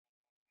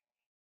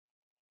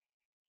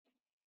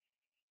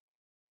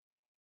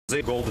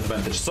the gold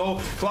advantage. So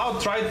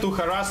Cloud tried to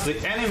harass the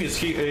enemies.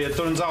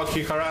 Turns out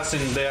he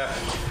harassing the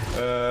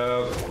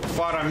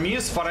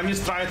Faramis.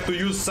 Faramis tried to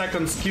use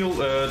second skill,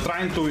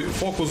 trying to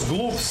focus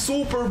glove.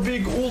 Super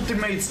big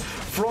ultimates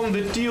from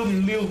the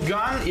team Lil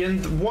Gun,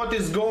 and what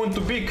is going to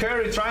be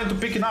Carry trying to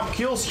picking up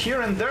kills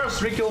here and there.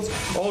 3 kills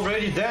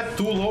already dead,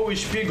 2 low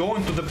HP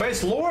going to the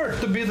base. Lord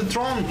to be the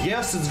Tron.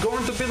 Yes, it's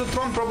going to be the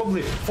Tron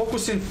probably.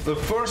 Focusing the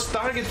first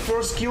target,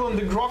 first kill on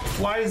the Grok,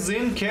 flies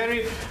in.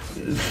 Carry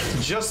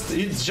it's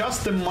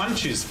just the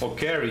munchies for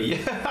Carry.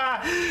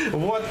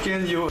 What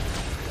can you...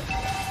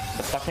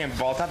 But talking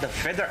about that, the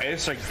Feather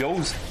Airstrike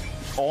goes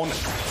on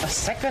a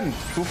second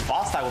too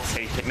fast, I would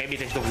say. Maybe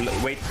they should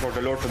wait for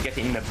the Lord to get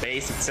in the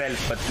base itself,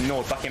 but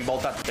no, talking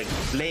about that, the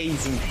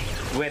blazing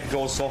wet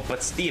goes off,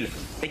 but still,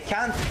 they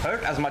can't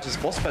hurt as much as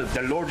possible.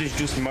 The Lord is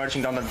just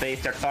merging down the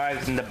base, they're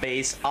targeting the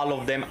base, all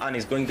of them, and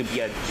it's going to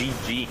be a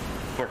GG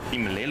for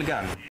Team Lilgan.